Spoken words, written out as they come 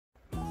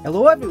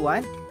Hello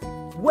everyone,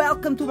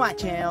 welcome to my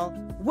channel,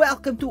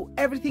 welcome to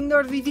Everything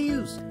Nerd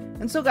Reviews.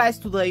 And so guys,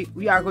 today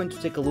we are going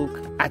to take a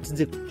look at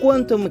the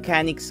Quantum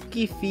Mechanics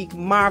Key Fig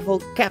Marvel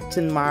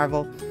Captain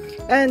Marvel.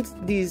 And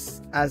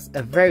this has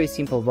a very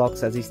simple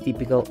box, as is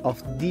typical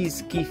of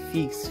these Key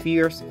Fig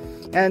spheres.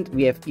 And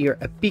we have here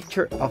a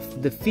picture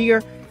of the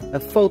figure, a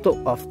photo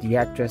of the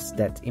actress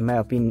that in my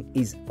opinion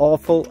is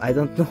awful. I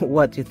don't know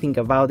what you think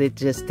about it,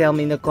 just tell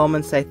me in the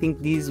comments. I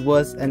think this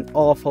was an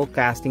awful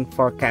casting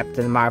for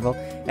Captain Marvel,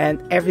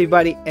 and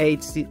everybody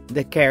hates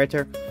the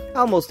character,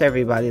 almost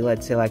everybody,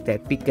 let's say like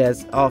that,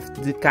 because of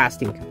the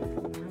casting.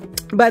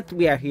 But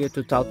we are here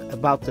to talk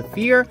about the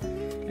figure,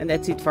 and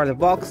that's it for the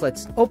box.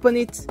 Let's open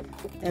it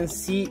and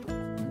see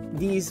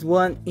this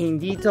one in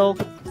detail.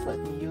 Let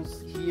me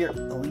use here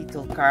a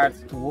little card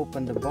to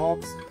open the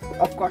box.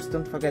 Of course,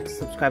 don't forget to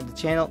subscribe to the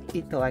channel,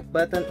 hit the like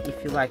button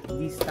if you like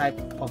this type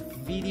of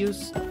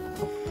videos.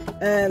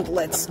 And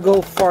let's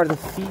go for the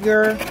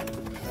figure.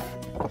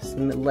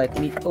 Let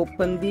me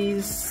open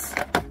this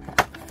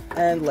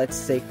and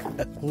let's take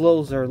a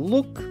closer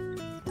look.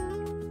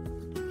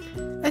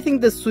 I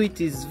think the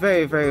suit is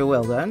very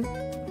well done,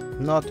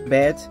 not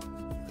bad,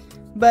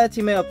 but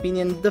in my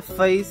opinion the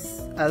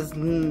face has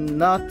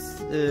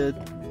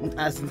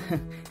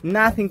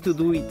nothing to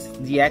do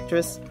with the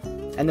actress.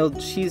 I know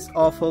she's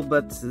awful,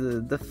 but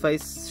the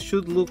face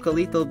should look a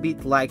little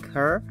bit like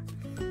her,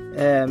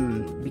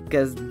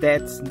 because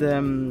that's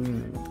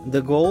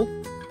the goal.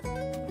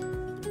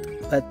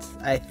 But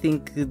I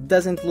think it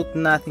doesn't look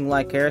nothing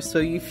like her. So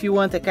if you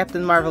want a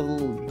Captain Marvel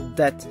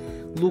that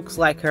looks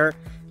like her,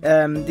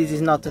 this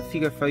is not a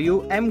figure for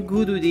you. I'm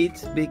good with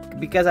it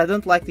because I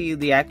don't like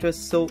the actress,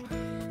 so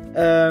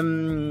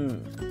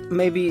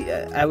maybe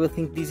I will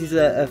think this is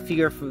a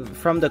figure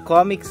from the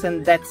comics,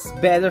 and that's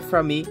better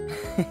for me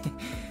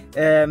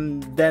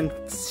than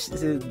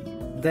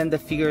the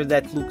figure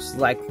that looks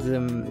like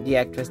the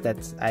actress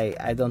that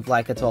I don't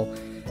like at all.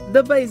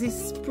 The base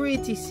is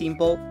pretty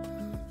simple.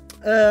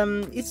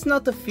 It's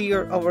not a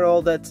figure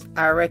overall that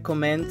I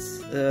recommend,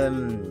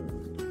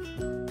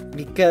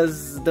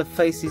 because the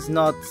face is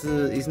not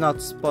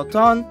spot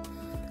on.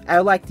 I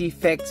like the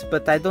effects,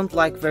 but I don't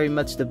like very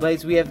much the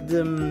base. We have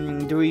the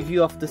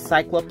review of the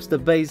Cyclops. The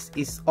base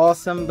is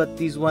awesome, but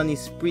this one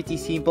is pretty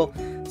simple.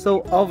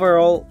 So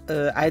overall,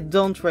 I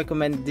don't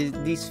recommend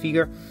this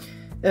figure.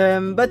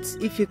 But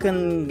if you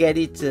can get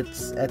it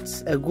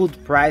at a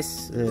good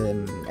price,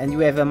 and you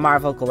have a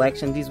Marvel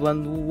collection, this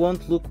one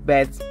won't look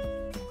bad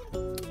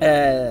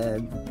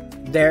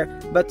there.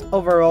 But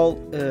overall,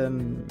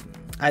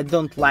 I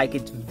don't like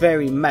it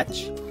very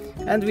much.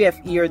 And we have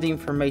here the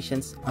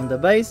informations on the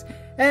base.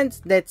 And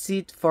that's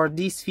it for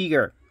this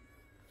figure.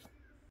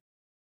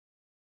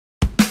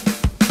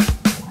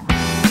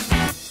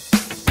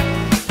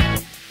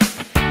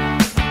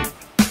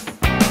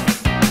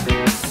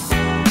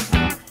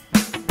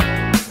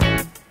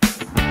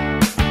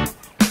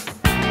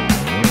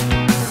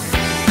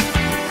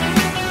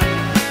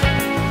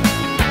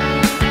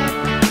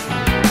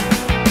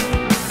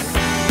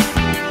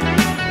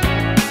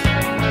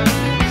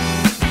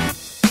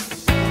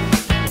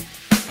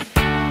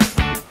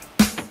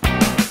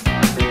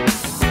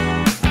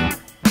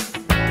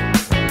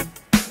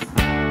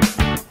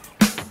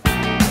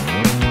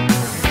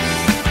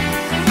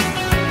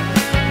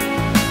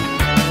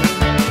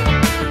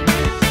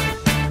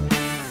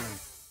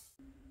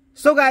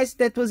 So guys,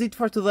 that was it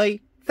for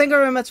today. Thank you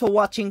very much for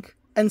watching,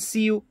 and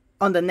see you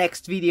on the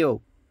next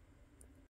video.